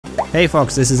Hey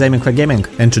folks, this is Aiming for Gaming,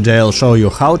 and today I'll show you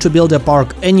how to build a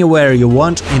park anywhere you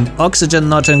want in oxygen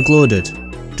not included.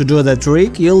 To do that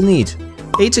trick you'll need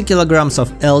 80 kilograms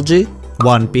of algae,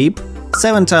 1 peep,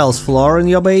 7 tiles floor in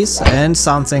your base and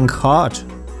something hot.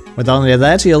 With only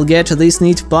that you'll get this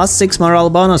neat plus 6 morale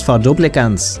bonus for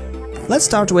duplicants. Let's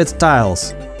start with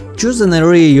tiles. Choose an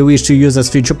area you wish to use as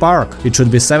future park, it should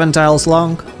be 7 tiles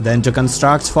long, then to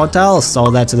construct 4 tiles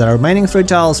so that the remaining 3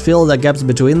 tiles fill the gaps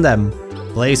between them.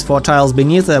 Place 4 tiles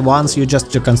beneath the ones you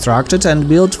just constructed and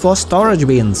build 4 storage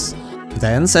bins.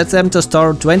 Then set them to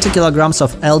store 20 kilograms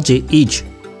of algae each.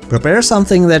 Prepare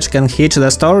something that can heat the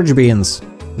storage bins.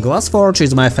 Glass forge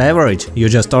is my favorite, you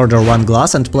just order 1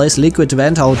 glass and place liquid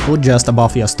vent output just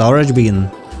above your storage bin.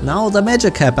 Now the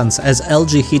magic happens, as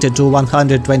algae heated to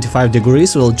 125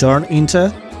 degrees will turn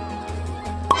into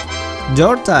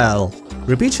dirt tile.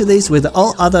 Repeat this with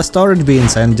all other storage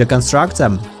bins and deconstruct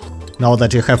them. Now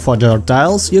that you have 4 dirt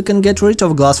tiles, you can get rid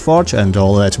of glass forge and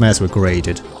all that mess we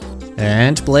created.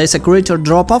 And place a critter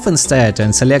drop off instead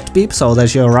and select Peep so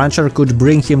that your rancher could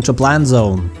bring him to plant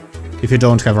zone. If you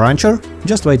don't have rancher,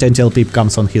 just wait until Peep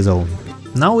comes on his own.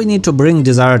 Now we need to bring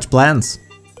desired plants.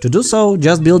 To do so,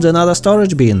 just build another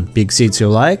storage bin, pick seeds you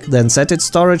like, then set its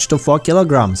storage to 4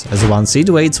 kilograms, as 1 seed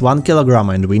weighs 1 kilogram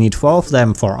and we need 4 of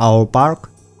them for our park.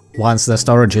 Once the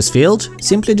storage is filled,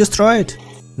 simply destroy it.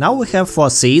 Now we have 4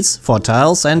 seeds, 4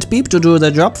 tiles and Peep to do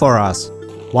the job for us.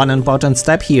 One important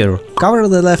step here, cover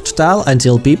the left tile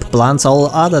until Peep plants all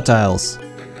other tiles.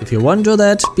 If you won't do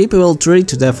that, Peep will treat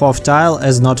the 4th tile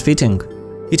as not fitting.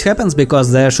 It happens because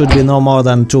there should be no more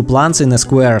than 2 plants in a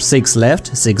square, 6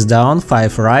 left, 6 down,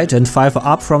 5 right and 5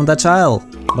 up from the tile.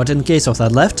 But in case of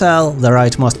that left tile, the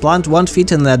rightmost plant won't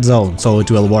fit in that zone, so it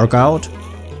will work out.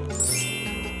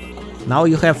 Now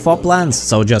you have 4 plants,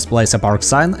 so just place a park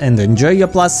sign and enjoy your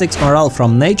plus 6 morale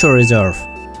from Nature Reserve.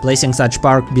 Placing such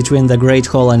park between the Great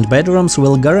Hall and bedrooms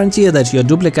will guarantee that your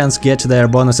duplicants get their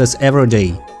bonuses every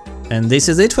day. And this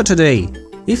is it for today.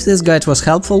 If this guide was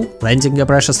helpful, planting a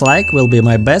precious like will be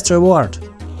my best reward.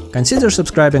 Consider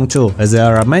subscribing too, as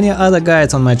there are many other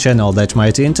guides on my channel that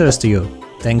might interest you.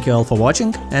 Thank you all for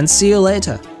watching and see you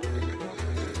later!